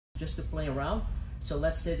just to play around. So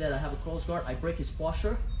let's say that I have a close guard, I break his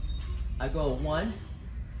posture, I go 1,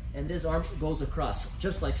 and this arm goes across,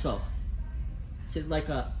 just like so. It's like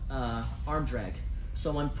a arm drag.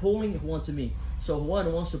 So I'm pulling Juan to me. So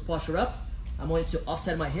Juan wants to posture up, I'm going to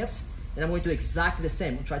offset my hips, and I'm going to do exactly the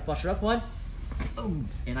same. Try to posture up, Juan, boom,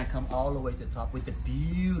 and I come all the way to the top with the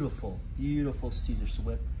beautiful, beautiful Scissor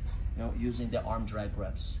whip, you know, using the arm drag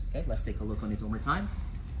grips. Okay, let's take a look on it one more time.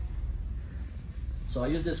 So I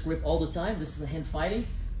use this grip all the time. This is a hand fighting.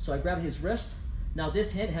 So I grab his wrist. Now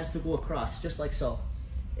this hand has to go across, just like so.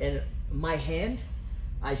 And my hand,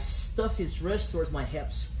 I stuff his wrist towards my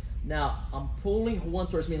hips. Now I'm pulling Juan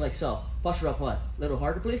towards me like so. Posture up, Juan. A little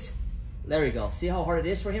harder, please. There you go. See how hard it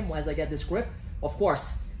is for him as I get this grip? Of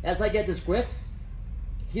course, as I get this grip,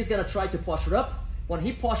 he's gonna try to posture up. When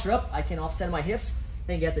he posture up, I can offset my hips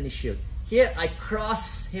and get the knee shield. Here, I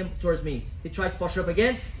cross him towards me. He tries to posture up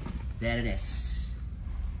again. There it is.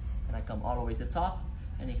 And I come all the way to the top,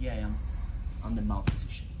 and here I am on the mount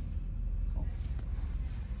position.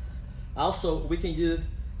 Also, we can do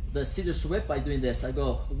the scissor whip by doing this. I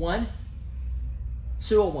go 1,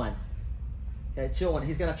 2, 1. Okay, 2, 1.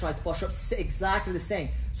 He's gonna try to posture up exactly the same.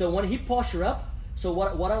 So when he posture up, so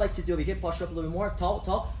what I like to do, we can posture up a little bit more,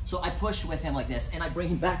 tall. So I push with him like this, and I bring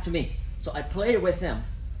him back to me. So I play with him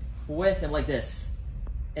like this.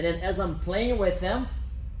 And then as I'm playing with him,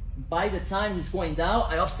 by the time he's going down,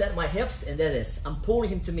 I offset my hips, and there it is. I'm pulling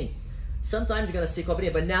him to me. Sometimes you're gonna see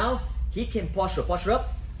Cobrinha, but now he can posture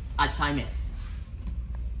up, I time it.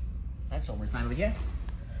 That's one more time over here.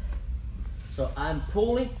 So I'm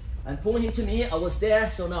pulling him to me. I was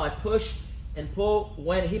there, so now I push and pull.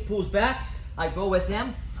 When he pulls back, I go with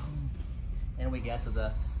him, and we get to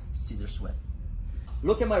the scissor whip.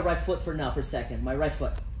 Look at my right foot for now, for a second. My right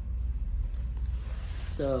foot.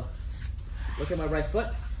 So look at my right foot.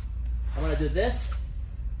 I'm gonna do this.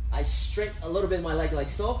 I straighten a little bit my leg like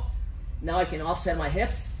so. Now I can offset my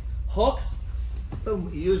hips, hook,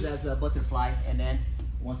 boom, use as a butterfly, and then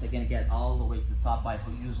once again get all the way to the top by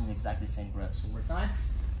using exactly the same grips. One more time.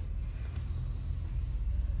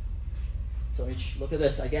 So look at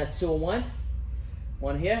this. I get 2 and 1.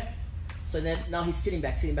 1 here. So then now he's sitting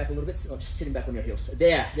back a little bit. So just sitting back on your heels.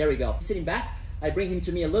 There we go. Sitting back. I bring him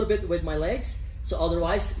to me a little bit with my legs. So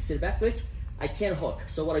otherwise, sit back please. I can't hook.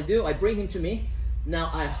 So what I do, I bring him to me.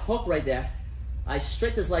 Now I hook right there. I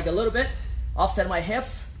straighten his leg a little bit, offset my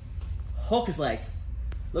hips, hook his leg.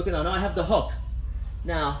 Look at now I have the hook.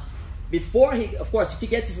 Now, before he, of course, if he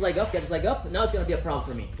gets his leg up, now it's gonna be a problem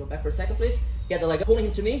for me. Go back for a second, please. Get the leg up, pulling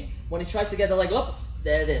him to me. When he tries to get the leg up,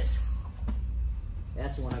 there it is.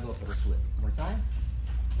 That's when I go for the swip. One more time.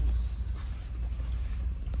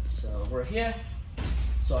 So we're here.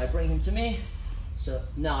 So I bring him to me. So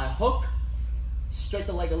now I hook. Straighten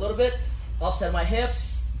the leg a little bit, offset my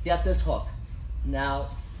hips, get this hook. Now,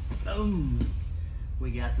 boom,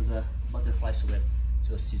 we get to the butterfly swip,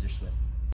 to a scissor swip.